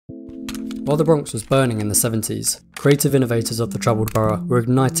While the Bronx was burning in the 70s, creative innovators of the troubled borough were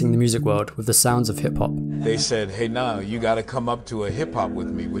igniting the music world with the sounds of hip-hop. They said, hey now, you gotta come up to a hip-hop with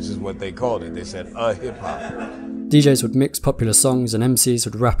me, which is what they called it. They said, a hip-hop. DJs would mix popular songs and MCs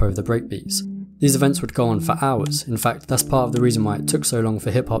would rap over the breakbeats. These events would go on for hours. In fact, that's part of the reason why it took so long for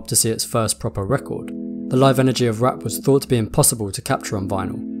hip-hop to see its first proper record. The live energy of rap was thought to be impossible to capture on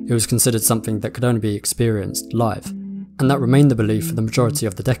vinyl. It was considered something that could only be experienced live. And that remained the belief for the majority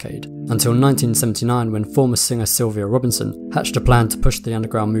of the decade, until 1979 when former singer Sylvia Robinson hatched a plan to push the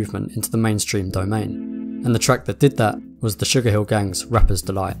underground movement into the mainstream domain. And the track that did that was the Sugarhill Gang's Rapper's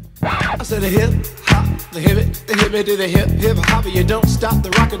Delight. I said the hip hop, the hip me to the hip hop, you don't stop the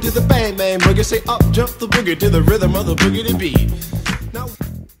rocker to the bang bang boogie, say up jump the boogie to the rhythm of the boogie to beat. Now,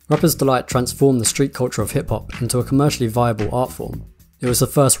 Rapper's Delight transformed the street culture of hip hop into a commercially viable art form. It was the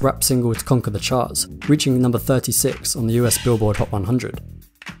first rap single to conquer the charts, reaching number 36 on the US Billboard Hot 100.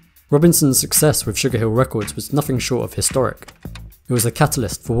 Robinson's success with Sugarhill Records was nothing short of historic. It was a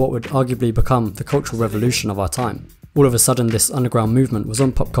catalyst for what would arguably become the cultural revolution of our time. All of a sudden this underground movement was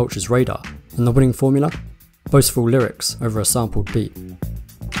on pop culture's radar, and the winning formula? Boastful lyrics over a sampled beat.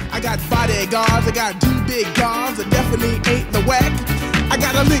 I got bodyguards, I got 2 big guns, I definitely ain't the whack. I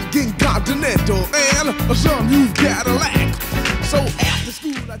got a Lincoln Continental and some new Cadillac. So after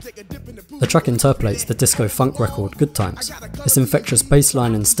school, I take a dip in the pool. The track interpolates the disco funk record Good Times. Its infectious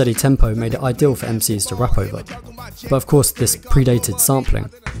bassline and steady tempo made it ideal for MCs to rap over. But of course this predated sampling.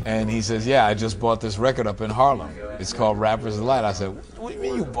 And he says, yeah, I just bought this record up in Harlem. It's called Rapper's Delight. I said, what do you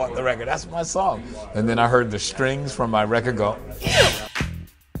mean you bought the record? That's my song. And then I heard the strings from my record go, yeah.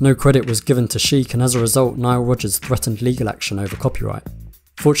 No credit was given to Chic, and as a result Nile Rodgers threatened legal action over copyright.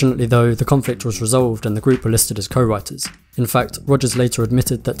 Fortunately though, the conflict was resolved and the group were listed as co-writers. In fact, Rodgers later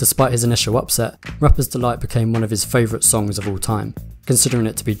admitted that despite his initial upset, Rapper's Delight became one of his favourite songs of all time, considering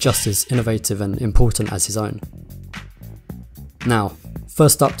it to be just as innovative and important as his own. Now,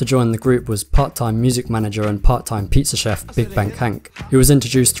 first up to join the group was part-time music manager and part-time pizza chef Big Bank Hank, who was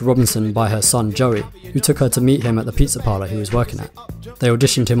introduced to Robinson by her son Joey, who took her to meet him at the pizza parlour he was working at. They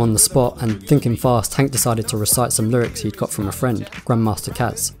auditioned him on the spot, and thinking fast, Hank decided to recite some lyrics he'd got from a friend, Grandmaster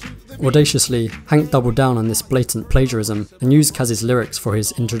Caz. Audaciously, Hank doubled down on this blatant plagiarism and used Caz's lyrics for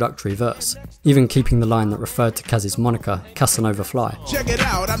his introductory verse, even keeping the line that referred to Caz's moniker, Casanova Fly. Check it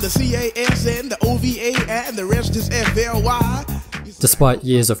out, I'm the CASN, the OVA, and the rest is FLY. Despite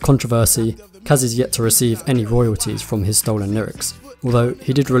years of controversy, Caz is yet to receive any royalties from his stolen lyrics, although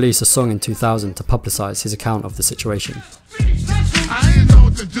he did release a song in 2000 to publicise his account of the situation. I ain't know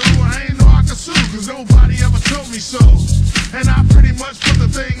what to do, I ain't know I could sue, cause nobody ever told me so. And I pretty much put the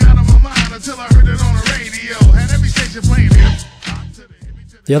thing out of my mind until I heard it on the radio, and every station playing it.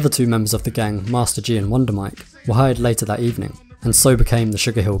 The other 2 members of the gang, Master G and Wonder Mike, were hired later that evening, and so became the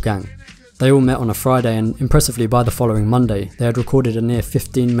Sugarhill Gang. They all met on a Friday, and impressively by the following Monday, they had recorded a near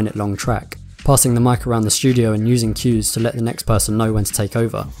 15-minute long track, passing the mic around the studio and using cues to let the next person know when to take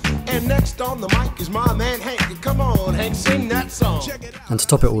over. And next on the mic is my man Hank. Come on, Hank, sing that song. And to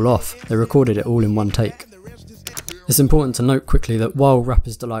top it all off, they recorded it all in one take. It's important to note quickly that while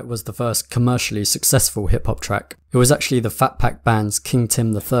Rapper's Delight was the first commercially successful hip-hop track, it was actually the Fat Pack Band's King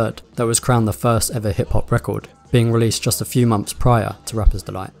Tim III that was crowned the first ever hip-hop record, being released just a few months prior to Rapper's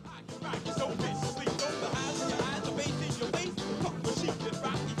Delight.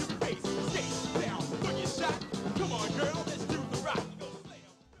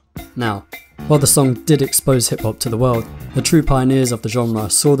 Now, while the song did expose hip-hop to the world, the true pioneers of the genre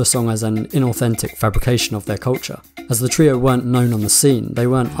saw the song as an inauthentic fabrication of their culture. As the trio weren't known on the scene, they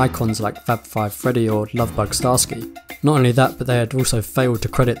weren't icons like Fab 5 Freddy or Lovebug Starsky. Not only that, but they had also failed to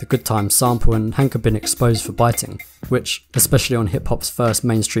credit the Good Times sample, and Hank had been exposed for biting, which, especially on hip-hop's first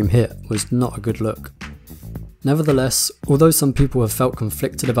mainstream hit, was not a good look. Nevertheless, although some people have felt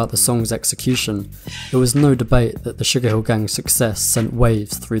conflicted about the song's execution, there was no debate that the Sugarhill Gang's success sent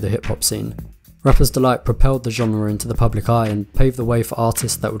waves through the hip-hop scene. Rapper's Delight propelled the genre into the public eye and paved the way for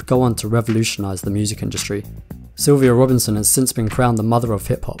artists that would go on to revolutionise the music industry. Sylvia Robinson has since been crowned the mother of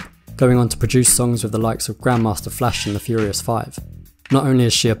hip-hop, going on to produce songs with the likes of Grandmaster Flash and the Furious 5. Not only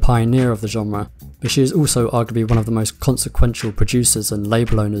is she a pioneer of the genre, but she is also arguably one of the most consequential producers and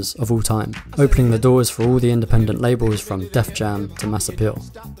label owners of all time, opening the doors for all the independent labels from Def Jam to Mass Appeal.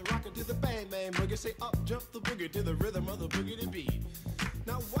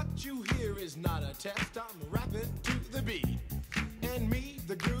 Now what you hear is not a test, I'm rapping to the beat. And me,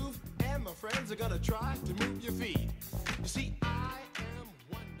 the groove, and my friends are gonna try to move your feet. You see,